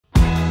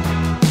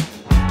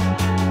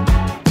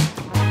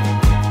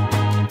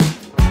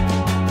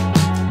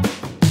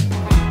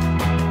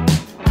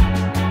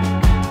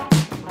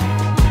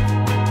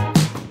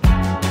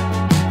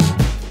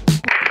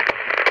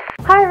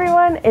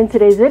In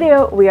today's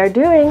video, we are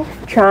doing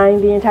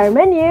trying the entire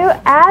menu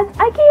at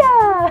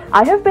IKEA.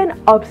 I have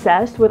been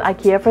obsessed with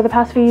IKEA for the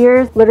past few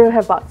years. Literally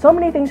have bought so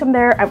many things from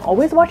there. I'm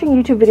always watching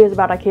YouTube videos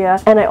about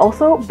IKEA, and I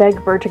also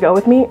beg Bird to go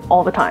with me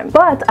all the time.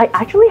 But I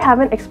actually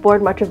haven't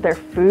explored much of their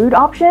food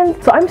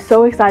options, so I'm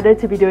so excited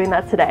to be doing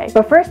that today.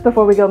 But first,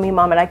 before we go meet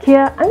Mom at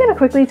IKEA, I'm gonna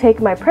quickly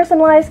take my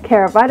personalized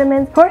care of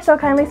vitamins, who are so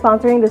kindly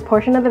sponsoring this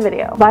portion of the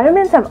video.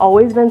 Vitamins have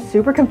always been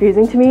super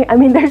confusing to me. I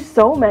mean, there's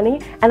so many,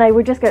 and I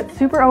would just get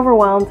super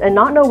overwhelmed and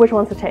not know which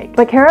ones to take.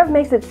 But Care of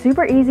makes it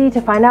super easy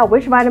to find out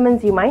which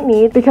vitamins you might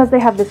need, because they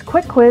have this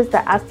quick quiz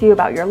that asks you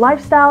about your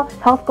lifestyle,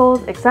 health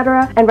goals,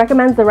 etc., and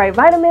recommends the right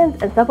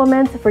vitamins and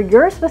supplements for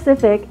your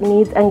specific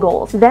needs and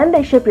goals. Then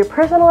they ship your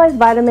personalized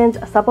vitamins,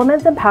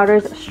 supplements, and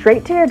powders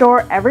straight to your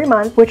door every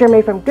month, which are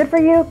made from good for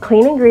you,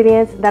 clean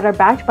ingredients that are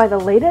backed by the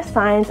latest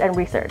science and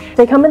research.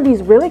 They come in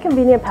these really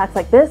convenient packs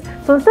like this,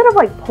 so instead of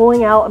like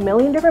pulling out a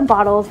million different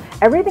bottles,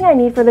 everything I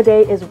need for the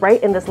day is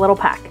right in this little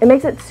pack. It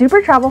makes it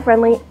super travel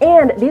friendly,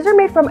 and these are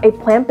made from a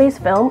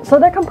plant-based film, so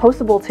they're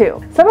compostable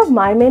too. Some of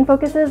my main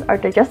focuses are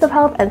digestive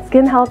health and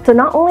skin health, so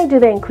not only do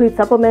they include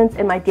supplements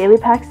in my daily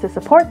packs to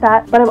support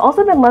that, but I've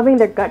also been loving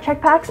their gut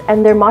check packs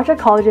and their matcha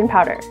collagen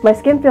powder. My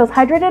skin feels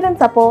hydrated and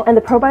supple, and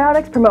the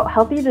probiotics promote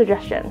healthy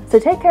digestion. So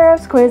take Care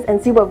of's quiz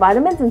and see what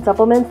vitamins and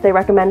supplements they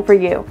recommend for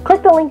you.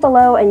 Click the link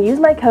below and use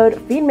my code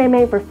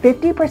FEEDMAYMAY for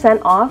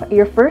 50% off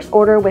your first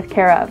order with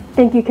Care of.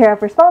 Thank you, Care of,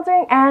 for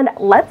sponsoring, and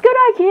let's go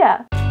to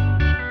IKEA!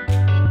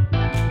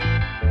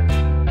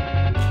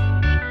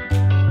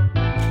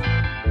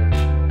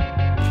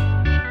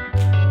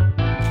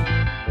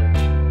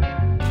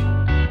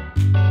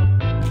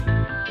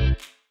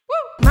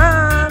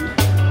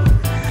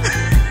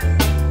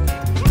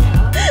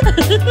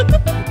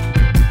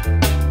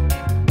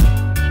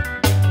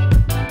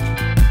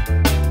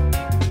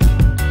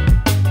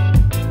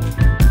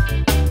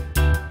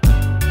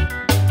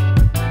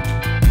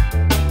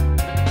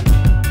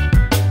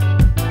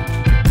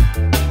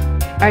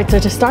 Alright, so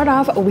to start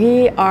off,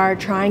 we are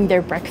trying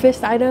their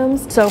breakfast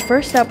items. So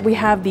first up, we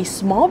have the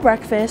small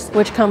breakfast,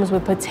 which comes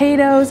with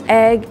potatoes,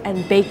 egg,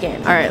 and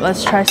bacon. Alright,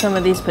 let's try some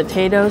of these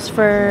potatoes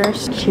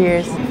first.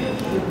 Cheers.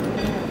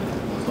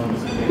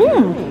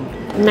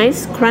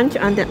 Nice crunch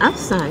on the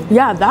outside.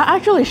 Yeah, that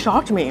actually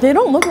shocked me. They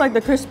don't look like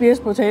the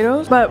crispiest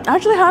potatoes, but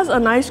actually has a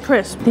nice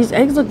crisp. These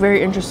eggs look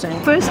very interesting.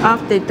 First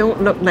off, they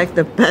don't look like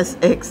the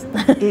best eggs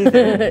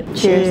either.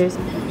 Cheers.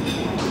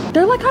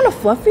 They're like kind of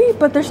fluffy,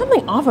 but there's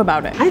something off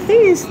about it. I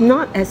think it's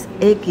not as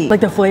eggy. Like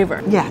the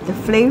flavor. Yeah, the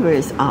flavor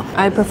is off.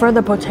 I prefer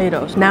the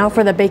potatoes. Now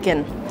for the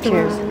bacon.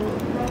 Cheers.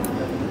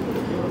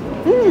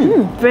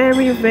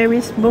 Very,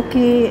 very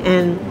smoky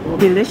and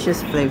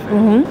delicious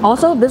flavor.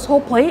 Also, this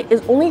whole plate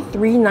is only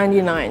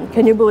 $3.99.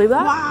 Can you believe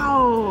that?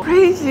 Wow,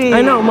 crazy.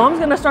 I know, Mom's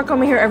gonna start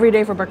coming here every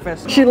day for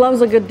breakfast. She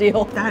loves a good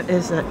deal. That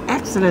is an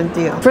excellent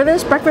deal. For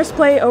this breakfast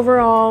plate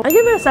overall, I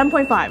give it a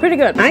 7.5. Pretty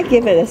good. I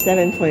give it a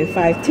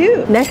 7.5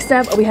 too. Next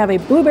up, we have a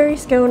blueberry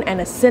scone and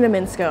a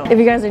cinnamon scone. If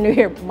you guys are new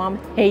here, Mom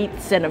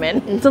hates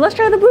cinnamon. So let's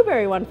try the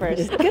blueberry one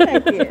first. Good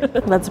idea.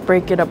 Let's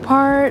break it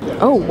apart.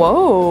 Oh,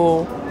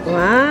 whoa.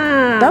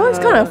 Wow. That looks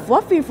kind of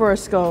fluffy for a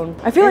scone.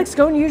 I feel like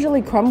scone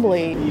usually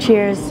crumbly.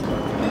 Cheers.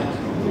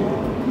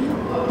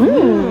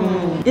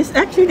 It's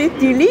actually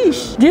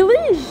delish.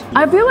 Delish!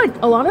 I feel like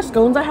a lot of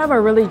scones I have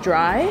are really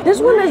dry. This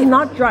one is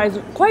not dry. It's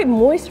quite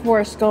moist for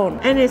a scone.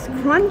 And it's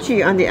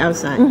crunchy on the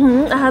outside.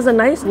 It has a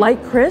nice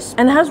light crisp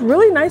and it has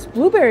really nice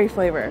blueberry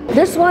flavor.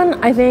 This one,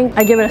 I think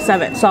I give it a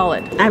 7.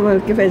 Solid. I will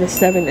give it a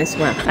 7 as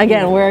well.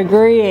 Again, we're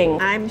agreeing.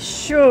 I'm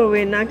sure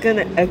we're not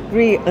gonna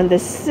agree on the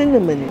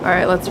cinnamon. All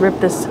right, let's rip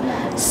this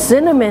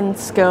cinnamon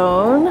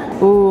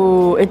scone.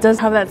 Ooh, it does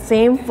have that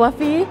same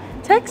fluffy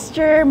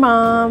texture,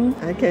 Mom.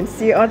 I can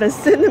see all the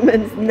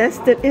cinnamon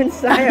nested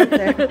inside of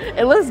there.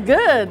 It looks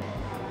good.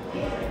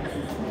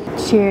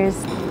 Cheers.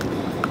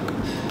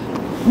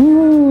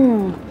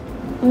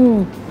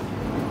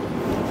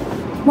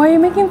 Why are you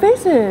making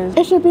faces?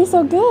 It should be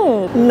so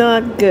good.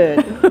 Not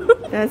good.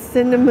 That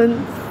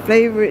cinnamon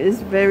flavor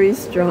is very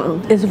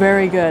strong. It's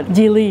very good.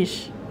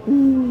 Delish.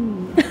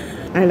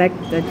 I like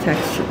the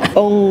texture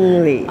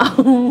only.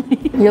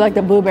 You like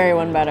the blueberry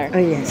one better? Oh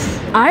yes.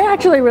 I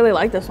actually really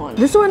like this one.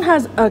 This one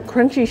has a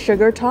crunchy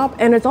sugar top,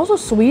 and it's also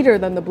sweeter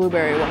than the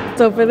blueberry one.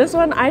 So for this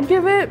one, I'd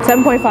give it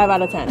 7.5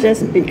 out of 10.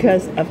 Just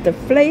because of the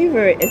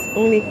flavor, it's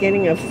only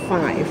getting a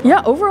 5.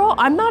 Yeah, overall,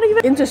 I'm not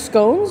even into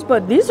scones,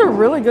 but these are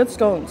really good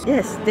scones.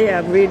 Yes, they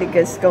are really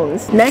good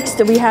scones.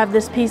 Next, we have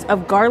this piece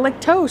of garlic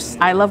toast.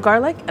 I love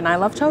garlic, and I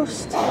love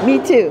toast.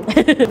 Me too.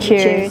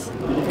 Cheers.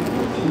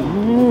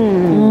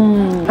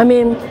 I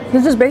mean,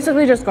 this is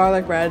basically just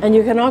garlic bread, and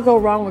you cannot go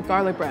wrong with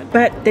garlic bread.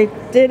 But they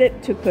did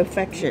it to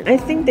perfection. I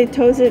think they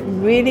toasted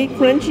really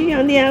crunchy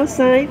on the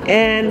outside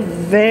and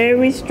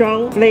very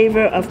strong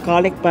flavor of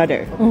garlic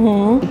butter.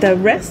 The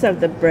rest of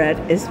the bread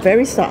is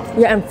very soft.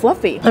 Yeah, and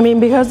fluffy. I mean,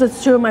 because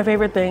it's two of my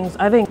favorite things,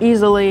 I think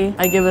easily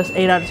I give this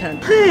 8 out of 10.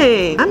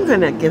 Hey, I'm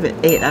gonna give it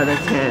 8 out of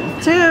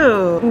 10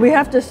 too. We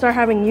have to start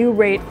having you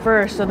rate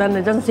first, so then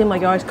it doesn't seem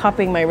like you're always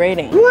copying my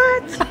rating.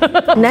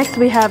 What? Next,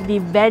 we have the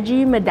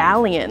veggie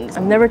medallions.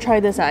 I've never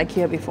tried this at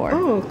IKEA before.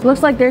 Oh.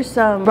 Looks like there's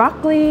some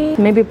broccoli,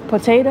 maybe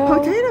potato.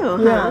 Potato,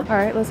 huh? Yeah. All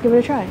right, let's give it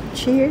a try.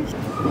 Cheers.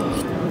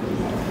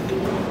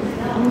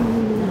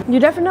 You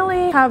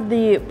definitely have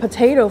the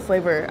potato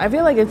flavor. I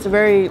feel like it's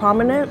very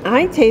prominent.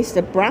 I taste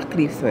the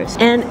broccoli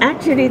first, and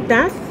actually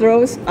that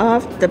throws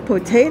off the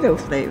potato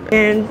flavor.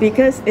 And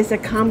because it's a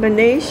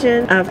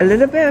combination of a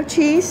little bit of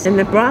cheese and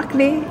the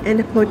broccoli and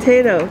the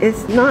potato,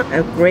 it's not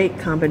a great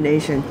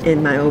combination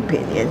in my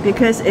opinion,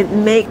 because it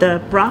makes the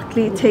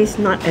broccoli taste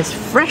not as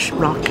fresh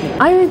broccoli.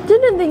 I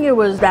didn't think it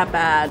was that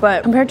bad,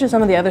 but compared to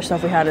some of the other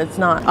stuff we had, it's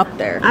not up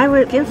there. I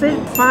would give it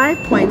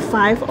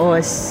 5.5 or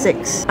a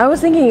 6. I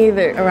was thinking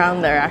either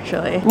around there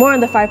actually. More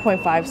on the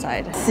 5.5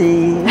 side.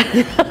 See?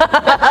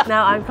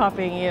 Now I'm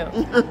copying you.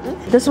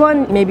 This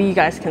one, maybe you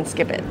guys can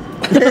skip it.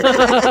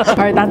 All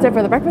right, that's it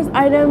for the breakfast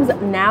items.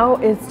 Now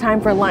it's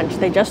time for lunch.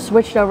 They just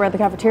switched over at the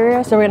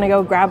cafeteria, so we're gonna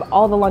go grab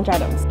all the lunch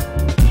items.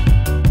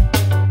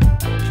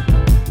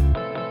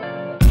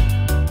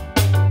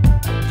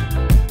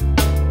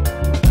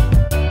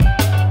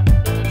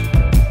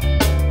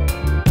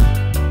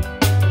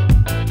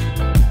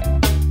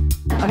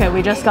 Okay,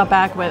 we just got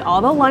back with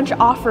all the lunch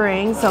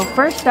offerings. So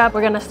first up,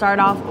 we're gonna start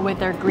off with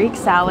their Greek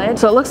salad.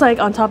 So it looks like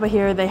on top of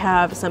here, they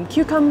have some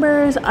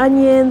cucumbers,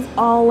 onions,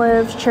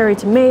 olives, cherry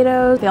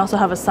tomatoes. They also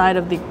have a side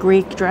of the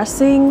Greek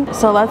dressing.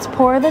 So let's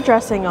pour the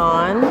dressing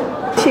on.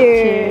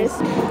 Cheers.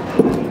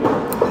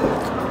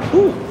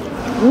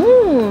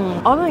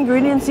 All the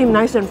ingredients seem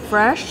nice and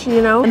fresh,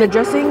 you know, and the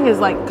dressing is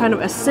like kind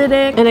of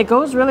acidic, and it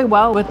goes really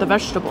well with the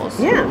vegetables.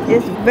 Yeah,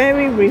 it's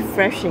very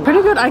refreshing.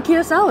 Pretty good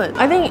IKEA salad.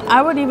 I think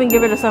I would even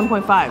give it a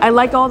 7.5. I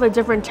like all the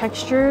different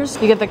textures.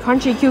 You get the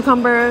crunchy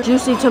cucumber,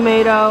 juicy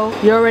tomato.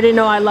 You already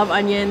know I love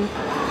onion.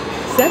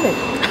 7.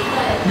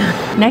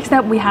 Next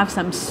up, we have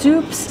some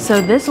soups. So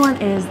this one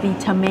is the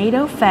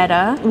tomato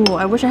feta. Ooh,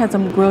 I wish I had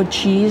some grilled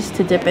cheese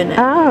to dip in it.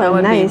 Oh, that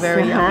would nice. be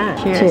very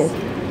yummy. Cheers. Cheers.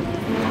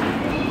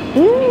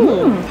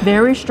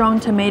 Very strong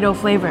tomato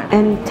flavor.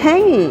 And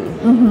tangy.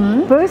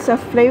 Bursts of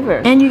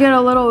flavor. And you get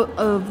a little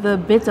of the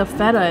bits of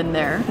feta in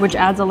there, which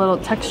adds a little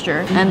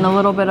texture and a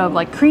little bit of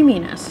like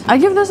creaminess. I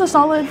give this a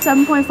solid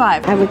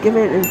 7.5. I would give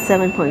it a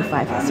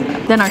 7.5 as well.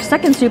 Then our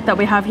second soup that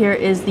we have here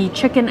is the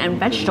chicken and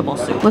vegetable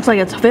soup. Looks like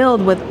it's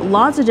filled with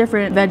lots of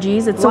different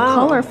veggies. It's so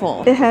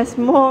colorful. It has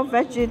more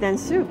veggie than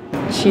soup.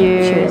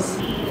 Cheers.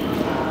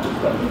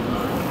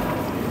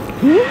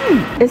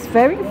 It's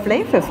very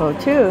flavorful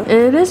too.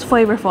 It is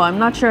flavorful. I'm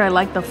not sure I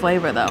like the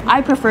flavor though. I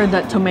prefer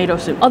the tomato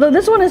soup. Although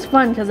this one is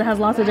fun because it has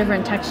lots of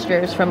different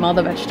textures from all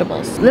the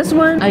vegetables. This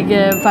one I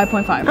give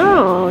 5.5.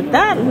 Oh,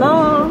 that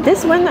long.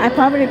 This one I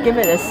probably give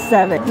it a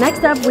 7.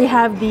 Next up we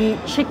have the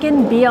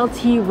chicken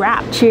BLT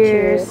wrap.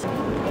 Cheers.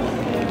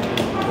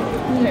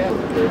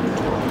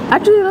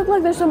 Actually, it looks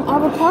like there's some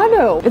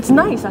avocado. It's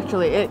nice,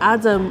 actually. It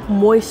adds a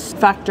moist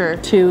factor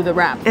to the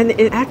wrap. And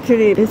it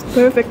actually is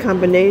perfect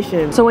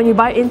combination. So when you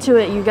bite into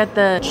it, you get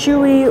the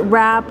chewy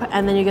wrap,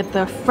 and then you get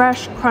the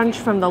fresh crunch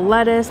from the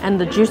lettuce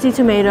and the juicy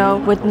tomato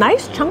with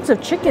nice chunks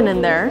of chicken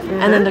in there,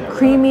 and then the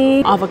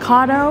creamy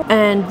avocado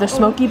and the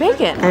smoky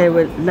bacon. I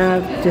would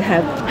love to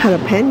have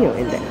jalapeno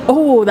in there.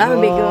 Oh, that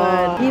would be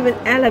good. Even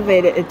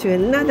elevated it to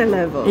another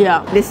level.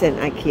 Yeah. Listen,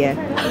 IKEA.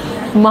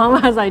 Mama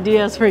has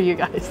ideas for you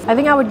guys. I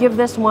think I would give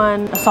this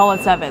one a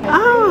solid 7.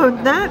 Oh,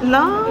 that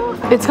low?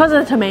 It's because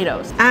of the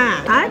tomatoes.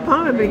 I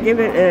probably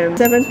give it a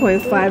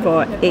 7.5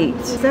 or 8.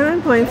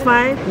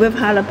 7.5 with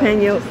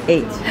jalapeno,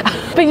 8.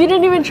 But you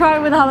didn't even try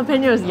it with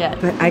jalapenos yet.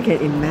 But I can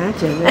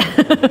imagine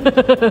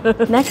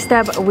it. Next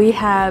up, we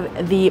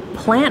have the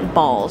plant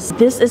balls.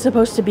 This is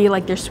supposed to be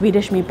like their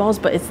Swedish meatballs,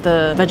 but it's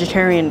the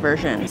vegetarian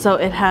version. So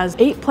it has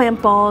 8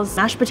 plant balls,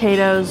 mashed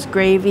potatoes,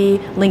 gravy,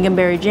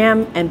 lingonberry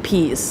jam, and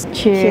peas.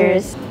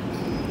 Cheers.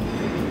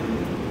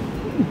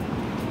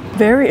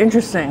 Very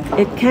interesting.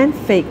 It can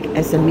fake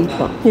as a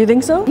meatball. You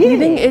think so? Yeah. You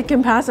think it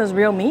can pass as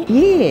real meat?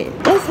 Yeah,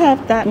 just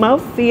have that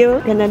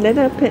mouthfeel and a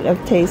little bit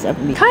of taste of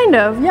meat. Kind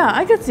of, yeah,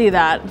 I could see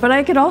that. But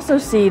I could also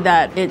see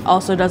that it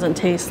also doesn't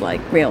taste like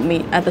real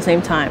meat at the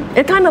same time.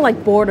 It kind of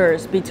like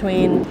borders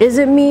between, is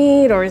it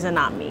meat or is it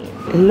not meat?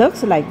 It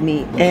looks like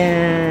meat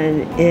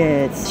and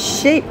it's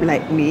shaped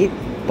like meat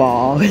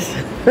balls.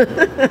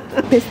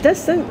 It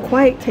doesn't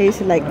quite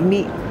taste like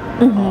meat.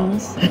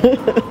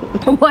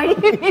 Why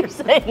do you keep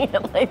saying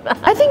it like that?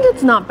 I think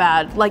it's not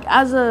bad. Like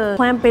as a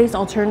plant-based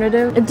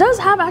alternative, it does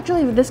have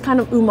actually this kind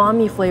of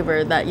umami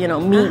flavor that, you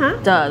know, meat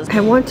does. I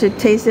want to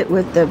taste it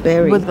with the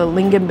berry. With the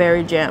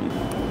lingonberry jam.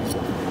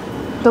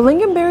 The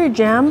lingonberry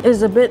jam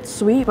is a bit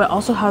sweet, but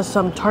also has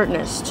some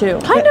tartness too.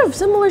 Kind of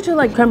similar to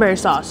like cranberry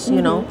sauce, you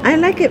know? I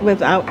like it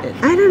without it.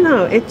 I don't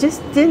know, it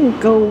just didn't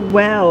go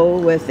well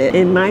with it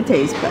in my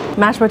taste bud.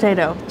 Mashed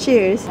potato.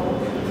 Cheers.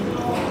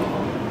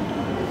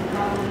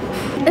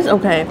 It's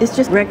okay. It's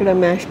just regular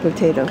mashed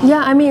potato.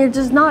 Yeah, I mean, it's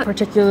just not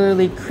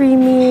particularly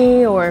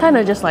creamy or kind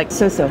of just like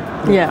So-so.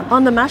 Yeah.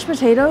 On the mashed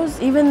potatoes,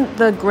 even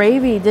the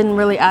gravy didn't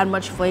really add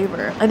much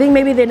flavor. I think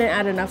maybe they didn't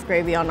add enough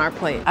gravy on our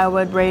plate. I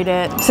would rate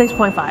it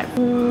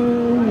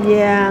 6.5.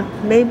 Yeah,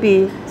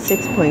 maybe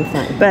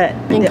 6.5. But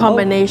in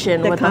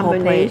combination with the whole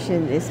plate, the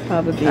combination is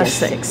probably a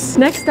 6.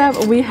 Next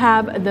up, we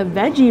have the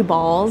veggie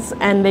balls,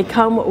 and they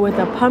come with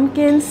a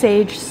pumpkin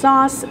sage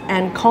sauce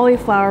and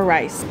cauliflower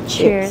rice.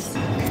 Cheers.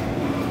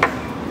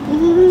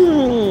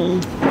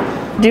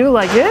 Do you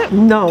like it?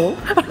 No.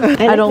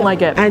 I don't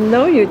like it. I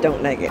know you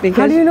don't like it. Because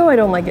how do you know I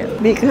don't like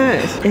it?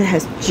 Because it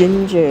has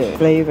ginger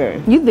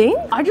flavor. You think?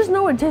 I just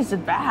know it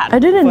tasted bad. I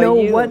didn't know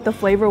what the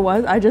flavor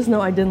was. I just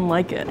know I didn't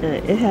like it.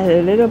 It had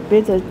a little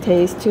bit of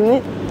taste to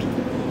it.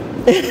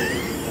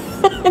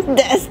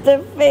 That's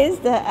the face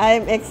that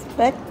I'm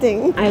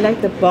expecting. I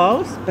like the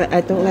balls, but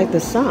I don't like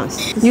the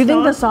sauce. You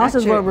think the sauce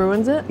is what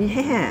ruins it?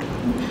 Yeah.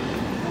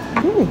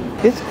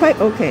 It's quite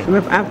okay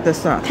without the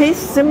sauce.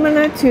 Tastes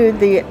similar to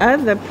the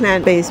other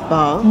plant-based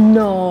ball.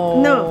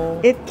 No. No,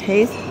 it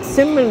tastes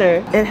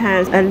similar. It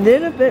has a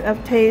little bit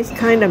of taste,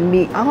 kind of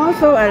meat.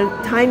 Also a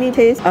tiny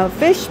taste of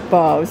fish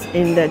balls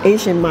in the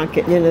Asian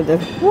market. You know, the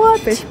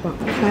fish ball.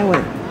 Try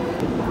one.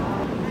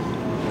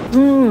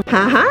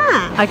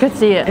 Haha! I could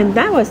see it. And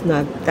that was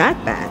not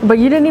that bad. But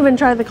you didn't even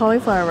try the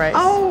cauliflower rice.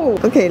 Oh!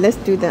 Okay, let's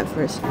do that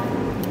first.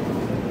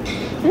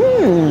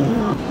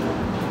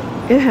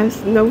 It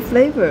has no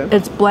flavor.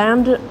 It's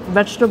bland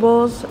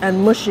vegetables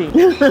and mushy.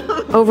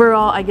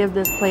 Overall, I give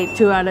this plate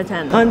 2 out of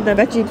 10. On the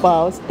veggie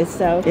balls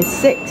itself, it's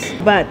 6.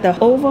 But the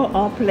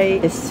overall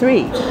plate is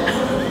 3.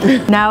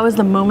 Now is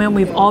the moment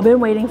we've all been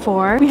waiting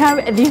for. We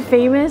have the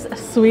famous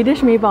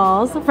Swedish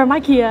meatballs from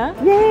IKEA.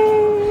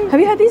 Yay! Have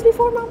you had these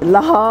before, Mom?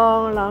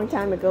 Long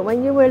time ago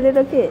when you were a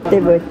little kid. They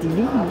were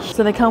delicious.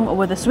 So they come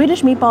with the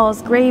Swedish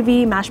meatballs,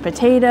 gravy, mashed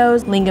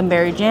potatoes,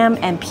 lingonberry jam,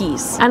 and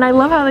peas. And I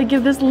love how they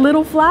give this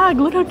little flag.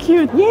 Look how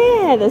cute.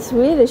 Yeah, the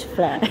Swedish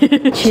flag.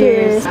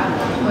 Cheers.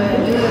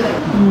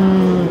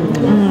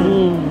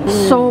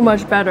 So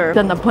much better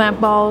than the plant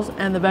balls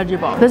and the veggie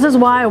balls. This is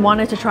why I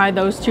wanted to try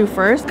those two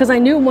first, because I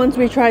knew once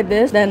we tried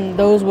this, then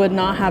those would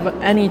not have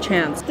any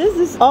chance. This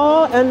is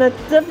all on a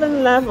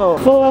different level.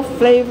 Full of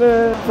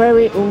flavor,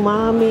 very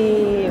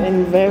umami,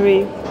 and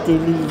very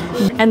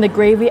delicious. And the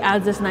gravy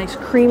adds this nice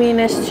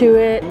creaminess to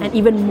it, and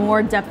even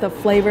more depth of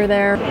flavor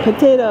there.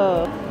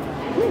 Potato.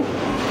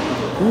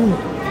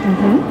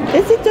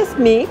 Is it just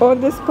me, or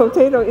this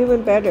potato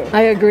even better?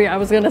 I agree. I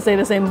was gonna say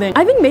the same thing.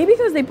 I think maybe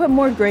because they put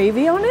more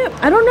gravy on it.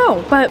 I don't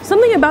know, but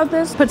something about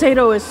this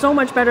potato is so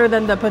much better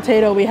than the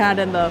potato we had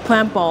in the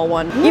plant ball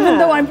one. Yeah. Even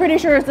though I'm pretty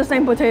sure it's the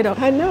same potato.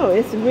 I know,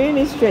 it's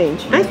really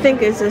strange. I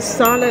think it's a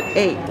solid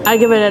 8. I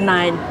give it a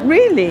 9.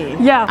 Really?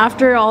 Yeah.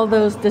 After all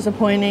those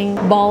disappointing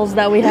balls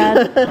that we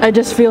had, I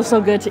just feel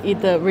so good to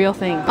eat the real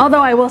thing.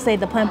 Although I will say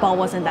the plant ball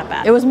wasn't that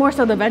bad. It was more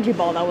so the veggie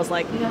ball that was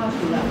like.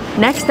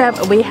 Next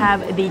up, we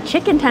have the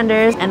chicken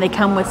tenders, and they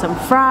come with some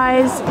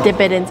fries.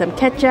 Dip it in some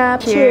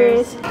ketchup.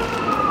 Cheers.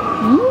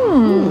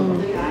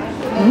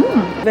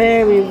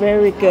 Very,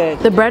 very good.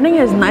 The breading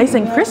is nice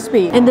and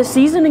crispy. In the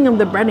seasoning of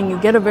the breading, you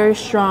get a very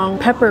strong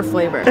pepper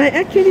flavor. I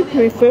actually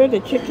prefer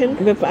the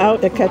chicken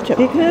without the ketchup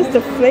because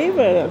the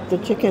flavor of the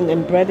chicken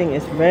and breading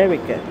is very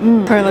good.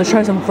 Alright, let's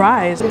try some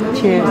fries.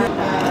 Cheers.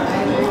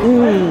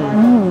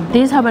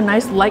 These have a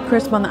nice light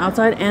crisp on the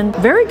outside and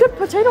very good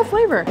potato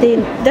flavor. They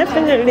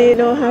definitely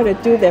know how to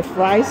do their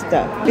fry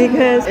stuff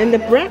because in the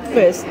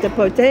breakfast, the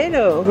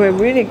potato were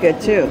really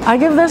good too. I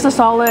give this a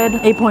solid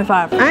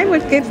 8.5. I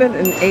would give it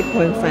an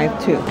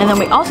 8.5 too. And then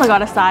we also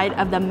got a side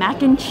of the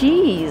mac and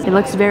cheese. It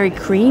looks very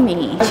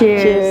creamy.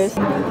 Cheers.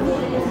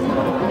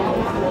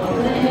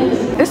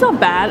 It's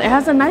not bad. It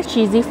has a nice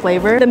cheesy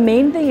flavor. The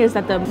main thing is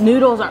that the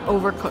noodles are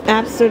overcooked.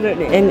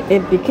 Absolutely. And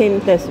it became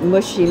this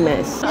mushy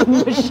mess.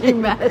 Mushy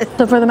mess.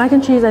 So for the mac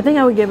and cheese, I think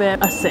I would give it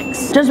a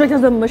 6. Just because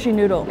of the mushy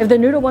noodle. If the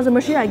noodle wasn't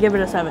mushy, I'd give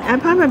it a 7. I'd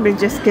probably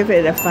just give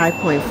it a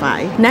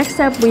 5.5. Next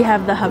up, we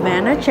have the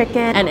Havana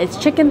chicken, and it's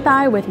chicken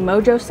thigh with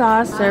mojo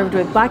sauce served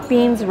with black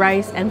beans,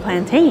 rice, and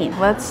plantain.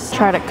 Let's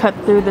try to cut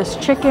through this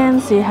chicken,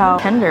 see how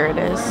tender it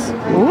is.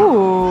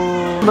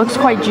 Ooh, looks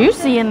quite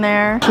juicy in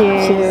there.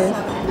 Cheers.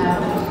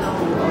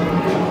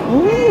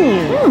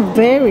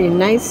 Very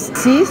nice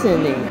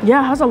seasoning.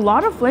 Yeah, it has a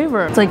lot of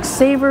flavor. It's like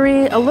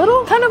savory, a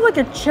little kind of like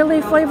a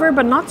chili flavor,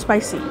 but not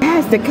spicy. It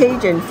has the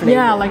Cajun flavor.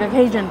 Yeah, like a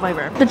Cajun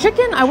flavor. The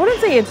chicken, I wouldn't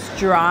say it's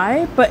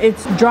dry, but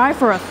it's dry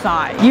for a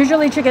thigh.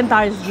 Usually chicken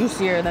thigh is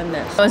juicier than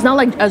this. So it's not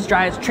like as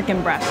dry as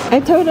chicken breast. I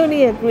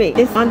totally agree.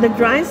 It's on the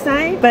dry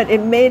side, but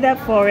it made up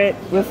for it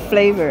with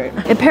flavor.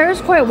 It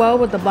pairs quite well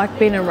with the black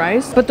bean and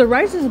rice, but the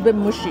rice is a bit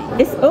mushy.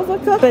 It's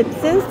overcooked, but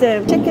since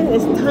the chicken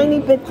is a tiny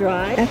bit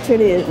dry,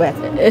 actually it wet.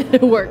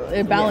 It worked.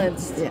 It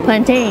balanced. Yeah.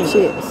 Plantain.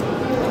 Cheers.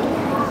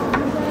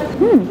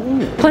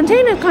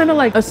 Plantain is kind of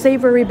like a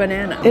savory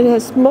banana. It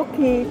has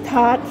smoky,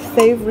 tart,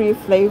 savory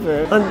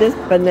flavor on this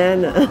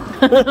banana.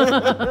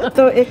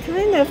 So it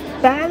kind of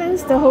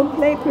balanced the whole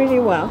plate pretty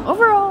well.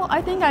 Overall,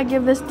 I think I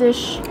give this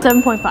dish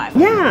 7.5.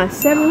 Yeah,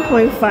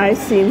 7.5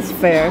 seems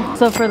fair.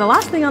 So for the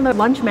last thing on the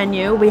lunch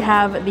menu, we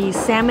have the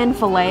salmon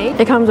fillet.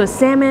 It comes with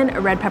salmon,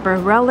 red pepper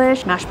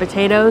relish, mashed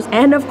potatoes,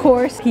 and of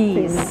course,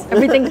 peas.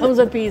 Everything comes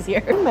with peas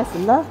here. You must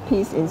love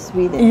peas in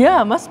Sweden.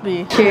 Yeah, must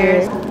be.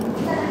 Cheers.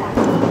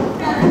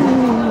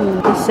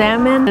 The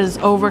salmon is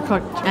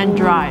overcooked and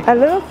dry. A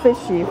little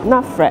fishy,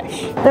 not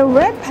fresh. The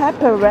red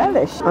pepper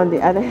relish, on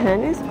the other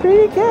hand, is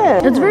pretty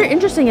good. It's very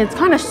interesting. It's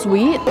kind of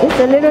sweet. It's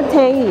a little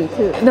tangy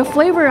too. The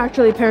flavor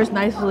actually pairs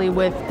nicely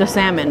with the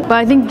salmon, but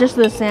I think just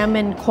the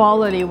salmon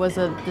quality was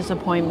a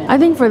disappointment. I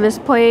think for this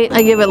plate,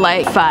 I give it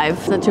like 5.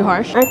 Is that too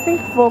harsh? I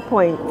think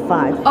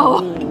 4.5.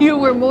 Oh, you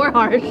were more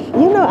harsh.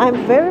 You know,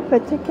 I'm very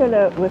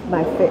particular with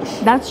my fish.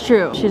 That's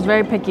true. She's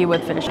very picky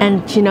with fish,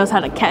 and she knows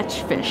how to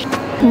catch fish.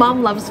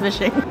 Mom loves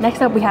fishing.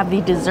 Next up, we have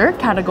the dessert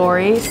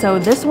category. So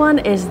this one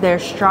is their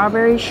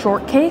strawberry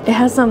shortcake. It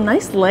has some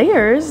nice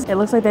layers. It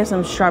looks like there's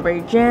some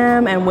strawberry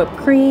jam and whipped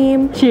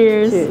cream.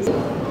 Cheers. Cheers.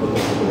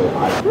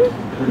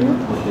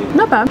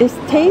 Not bad. It's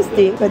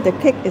tasty, but the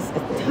cake is a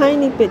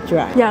tiny bit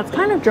dry. Yeah, it's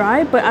kind of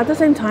dry, but at the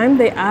same time,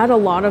 they add a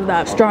lot of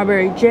that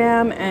strawberry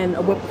jam and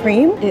whipped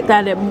cream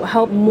that it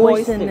helped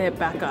moisten it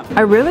back up.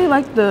 I really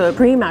like the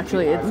cream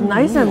actually. It's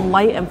nice and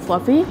light and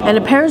fluffy, and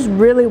it pairs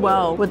really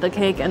well with the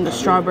cake and the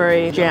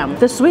strawberry jam.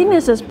 The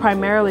sweetness is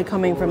primarily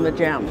coming from the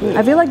jam.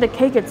 I feel like the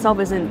cake itself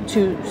isn't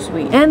too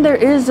sweet, and there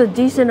is a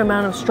decent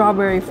amount of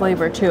strawberry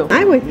flavor too.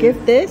 I would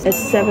give this a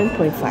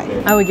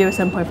 7.5. I would give it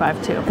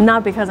 7.5 too.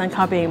 Not because I'm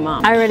copying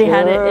Mom. I already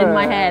had it in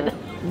my head.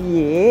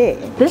 Yeah.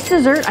 This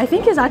dessert, I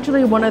think, is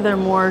actually one of their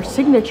more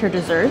signature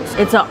desserts.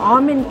 It's an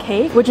almond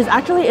cake, which is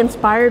actually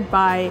inspired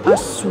by a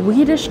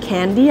Swedish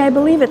candy, I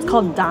believe. It's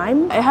called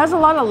Dime. It has a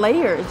lot of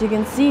layers. You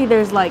can see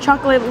there's like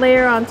chocolate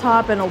layer on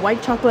top and a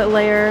white chocolate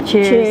layer.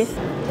 Cheers. Cheers.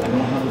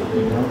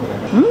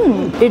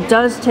 It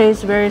does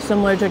taste very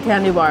similar to a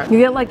candy bar. You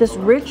get like this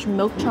rich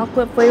milk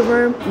chocolate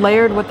flavor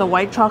layered with the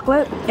white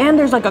chocolate, and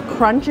there's like a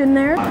crunch in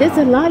there. There's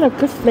a lot of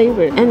good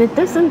flavor, and it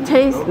doesn't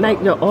taste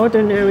like your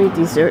ordinary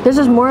dessert. This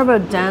is more of a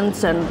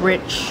dense and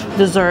rich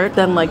dessert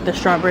than like the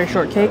strawberry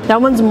shortcake. That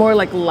one's more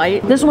like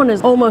light. This one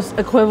is almost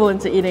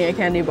equivalent to eating a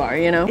candy bar,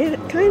 you know? It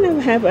kind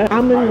of have an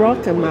almond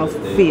rocker mouth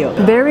feel.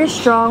 Very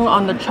strong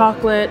on the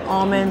chocolate,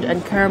 almond,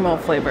 and caramel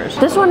flavors.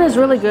 This one is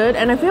really good,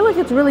 and I feel like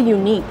it's really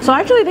unique. So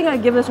I actually think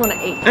I'd give this one an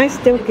 8. I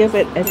still give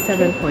it a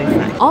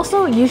 7.5.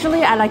 Also,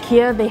 usually at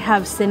IKEA, they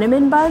have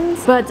cinnamon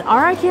buns, but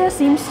our IKEA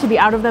seems to be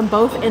out of them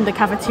both in the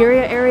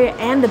cafeteria area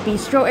and the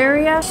bistro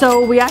area.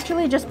 So we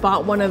actually just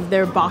bought one of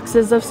their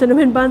boxes of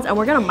cinnamon buns, and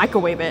we're gonna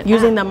microwave it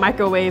using the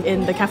microwave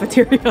in the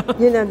cafeteria.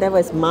 You know, that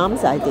was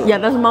Mom's idea. Yeah,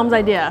 that's Mom's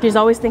idea. She's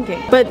always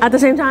thinking. But at the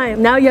same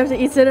time, now you have to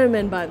eat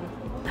cinnamon bun.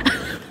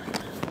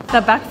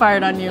 That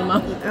backfired on you,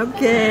 Mom.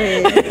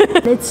 Okay.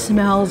 It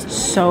smells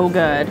so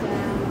good.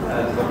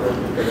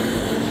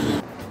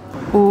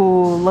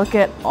 Ooh, look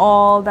at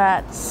all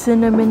that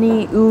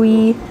cinnamony,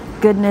 ooey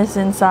goodness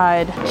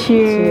inside.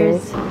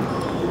 Cheers. Cheers.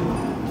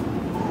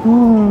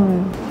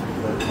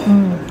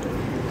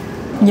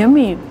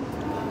 Yummy.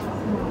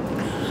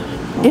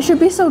 It should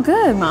be so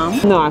good, Mom.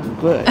 Not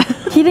good.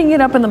 Heating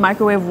it up in the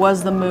microwave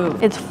was the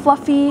move. It's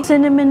fluffy,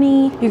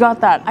 cinnamony. You got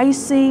that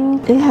icing.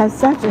 It has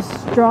such a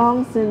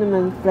strong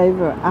cinnamon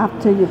flavor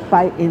after you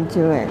bite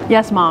into it.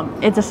 Yes, Mom.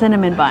 It's a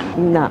cinnamon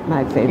bun. Not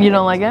my favorite. You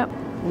don't like it?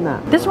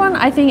 No. This one,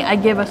 I think I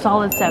give a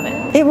solid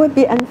 7. It would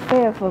be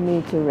unfair for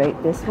me to rate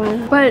this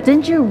one. But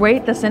didn't you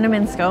rate the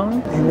cinnamon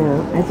scone? I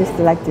know. I just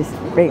like to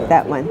rate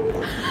that one.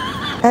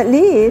 At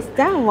least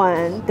that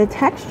one, the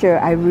texture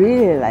I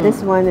really like.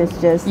 This one is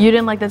just... You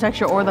didn't like the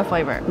texture or the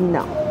flavor?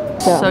 No.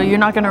 So you're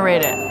not gonna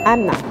rate it?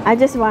 I'm not. I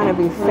just want to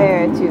be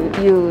fair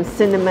to you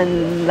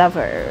cinnamon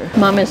lover.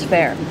 Mom is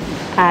fair.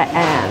 I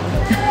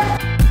am.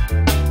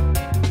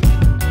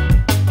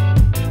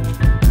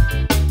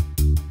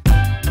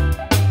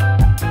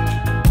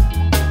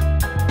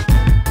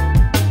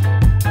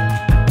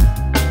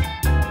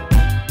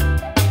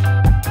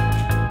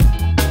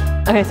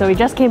 Okay, so we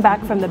just came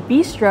back from the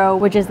bistro,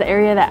 which is the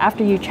area that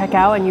after you check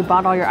out and you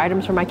bought all your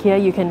items from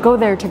IKEA, you can go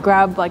there to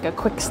grab like a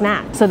quick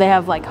snack. So they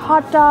have like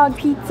hot dog,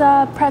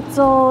 pizza,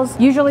 pretzels.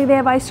 Usually they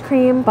have ice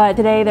cream, but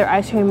today their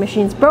ice cream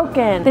machine's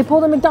broken. They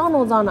pulled a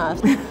McDonald's on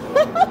us.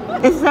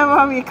 Is that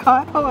what we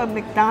call it? Oh, a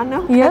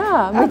McDonald's?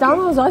 Yeah, Okay.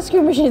 McDonald's ice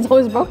cream machine is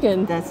always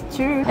broken. That's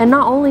true. And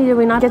not only did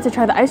we not get to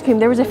try the ice cream,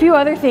 there was a few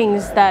other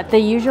things that they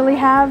usually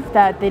have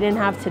that they didn't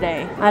have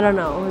today. I don't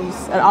know, it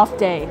was an off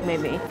day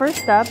maybe.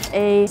 First up,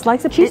 a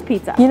slice of cheese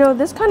pizza. You know,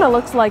 this kind of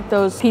looks like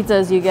those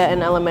pizzas you get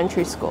in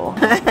elementary school.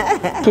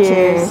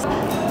 Cheers.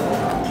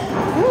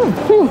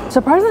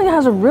 Surprisingly, it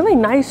has a really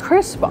nice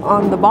crisp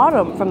on the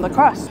bottom from the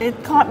crust.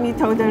 It caught me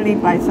totally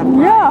by surprise.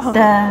 Yeah.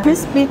 The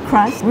crispy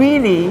crust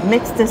really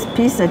makes this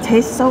pizza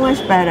taste so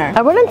much better.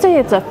 I wouldn't say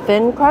it's a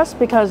thin crust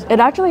because it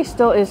actually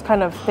still is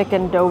kind of thick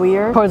and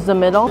doughier towards the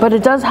middle, but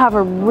it does have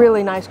a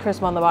really nice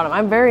crisp on the bottom.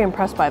 I'm very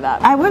impressed by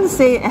that. I wouldn't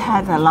say it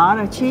has a lot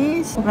of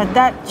cheese, but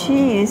that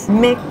cheese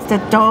makes the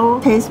dough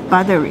taste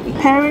buttery.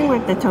 Pairing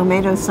with the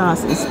tomato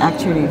sauce is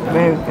actually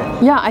very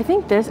good. Yeah, I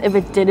think this, if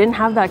it didn't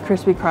have that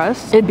crispy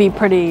crust, it'd be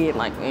pretty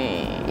like,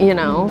 you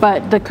know.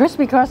 But the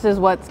crispy crust is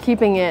what's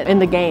keeping it in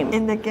the game.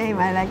 In the game,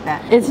 I like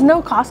that. It's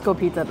no Costco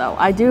pizza though.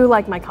 I do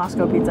like my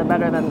Costco pizza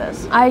better than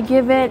this. I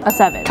give it a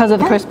 7 because of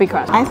the crispy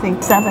crust. I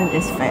think 7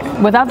 is fair.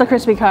 Without the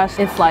crispy crust,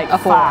 it's like a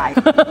 5.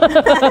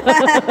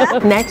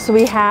 Next,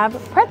 we have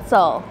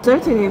pretzel.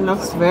 Certainly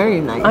looks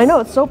very nice. I know,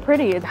 it's so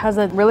pretty. It has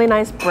a really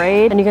nice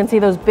braid and you can see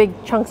those big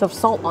chunks of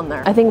salt on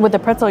there. I think with the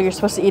pretzel, you're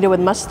supposed to eat it with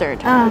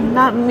mustard.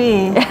 Not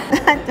me.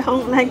 I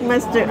don't like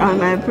mustard on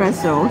my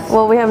pretzels.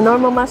 Well, we have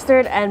normal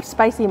mustard and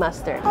spicy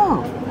mustard.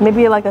 Oh.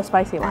 Maybe you like the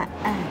spicy one.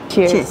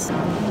 Cheers. Cheers.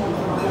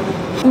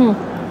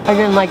 I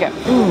didn't like it.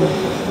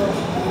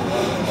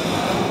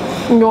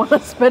 You want to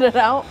spit it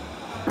out?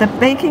 The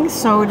baking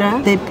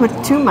soda, they put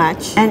too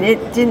much and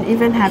it didn't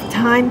even have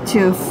time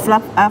to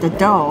fluff up the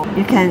dough.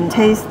 You can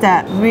taste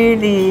that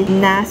really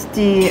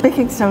nasty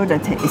baking soda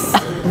taste.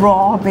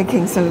 Raw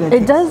baking soda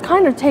taste. It does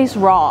kind of taste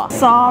raw.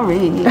 Sorry,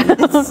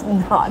 it's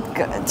not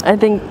good. I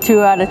think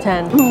 2 out of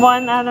 10.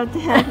 1 out of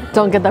 10.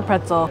 Don't get the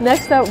pretzel.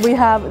 Next up, we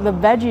have the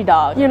veggie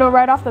dog. You know,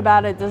 right off the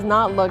bat, it does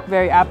not look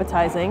very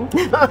appetizing.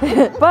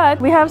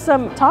 But we have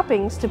some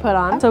toppings to put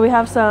on. So we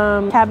have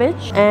some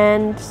cabbage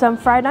and some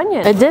fried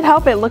onion. It did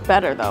help it look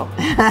better though.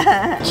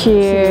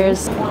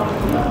 Cheers.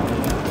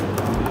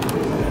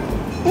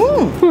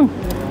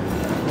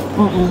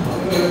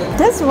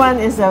 This one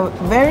is a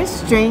very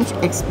strange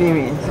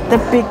experience. The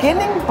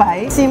beginning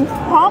bite seemed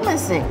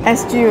promising.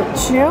 As you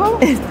chew,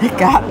 it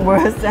got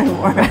worse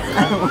and worse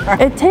and worse.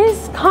 It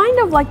tastes kind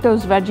of like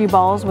those veggie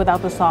balls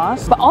without the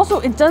sauce, but also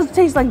it does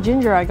taste like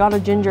ginger. I got a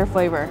ginger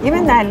flavor.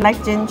 Even though I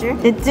like ginger,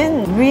 it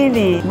didn't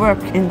really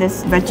work in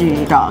this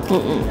veggie dog.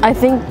 I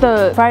think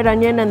the fried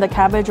onion and the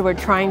cabbage were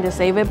trying to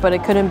save it, but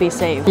it couldn't be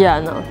saved.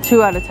 Yeah, no,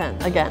 2 out of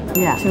 10 again.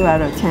 Yeah, 2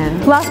 out of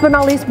 10. Last but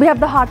not least, we have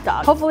the hot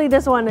dog. Hopefully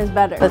this one is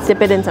better. Let's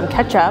dip it in some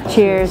ketchup.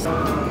 Cheers.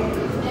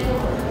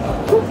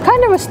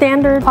 Kind of a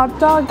standard hot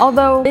dog,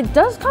 although it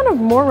does kind of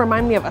more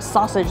remind me of a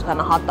sausage than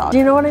a hot dog. Do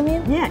you know what I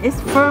mean? Yeah, it's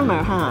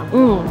firmer, huh?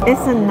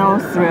 It's a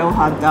no-thrill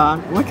hot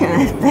dog. What can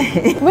I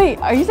say? Wait,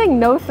 are you saying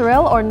no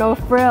thrill or no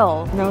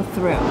frill? No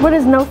thrill. What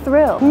is no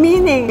thrill?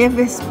 Meaning, if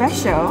it's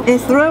special,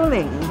 it's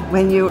thrilling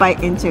when you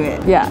bite into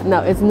it. Yeah,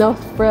 no, it's no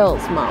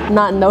frills, Mom,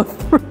 not no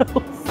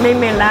thrills. Made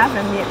me laugh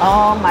at me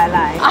all my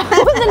life.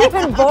 I wasn't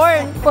even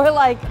born for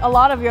like a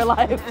lot of your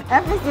life.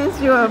 Ever since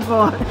you were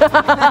born.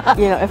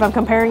 You know, if I'm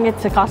comparing it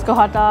to Costco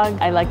hot dog,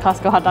 I like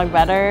Costco hot dog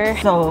better.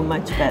 So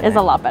much better. It's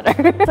a lot better.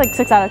 It's like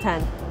 6 out of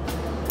 10.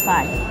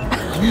 5.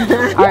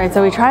 Alright,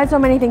 so we tried so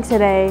many things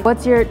today.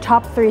 What's your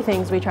top 3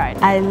 things we tried?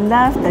 I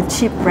love the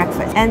cheap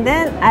breakfast. And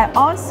then I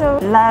also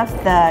love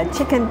the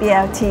chicken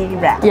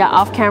BLT wrap. Yeah,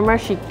 off camera,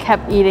 she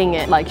kept eating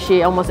it. Like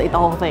she almost ate the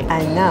whole thing.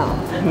 I know.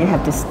 You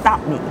have to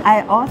stop me.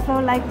 I also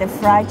like the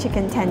fried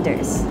chicken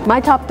tenders. My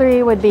top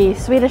 3 would be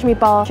Swedish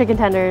meatball, chicken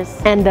tenders,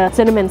 and the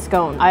cinnamon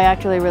scone. I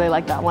actually really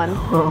like that one.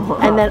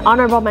 And then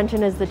honorable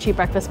mention is the cheap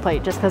breakfast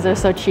plate, just because they're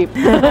so cheap.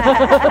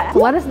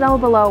 Let us know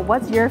below,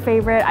 what's your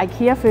favorite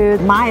IKEA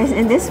food? Mine is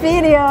in this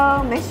video.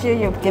 Make sure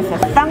you give a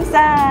thumbs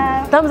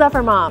up. Thumbs up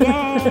for Mom.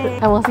 Yay.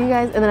 And we'll see you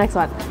guys in the next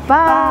one.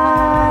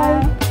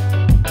 Bye.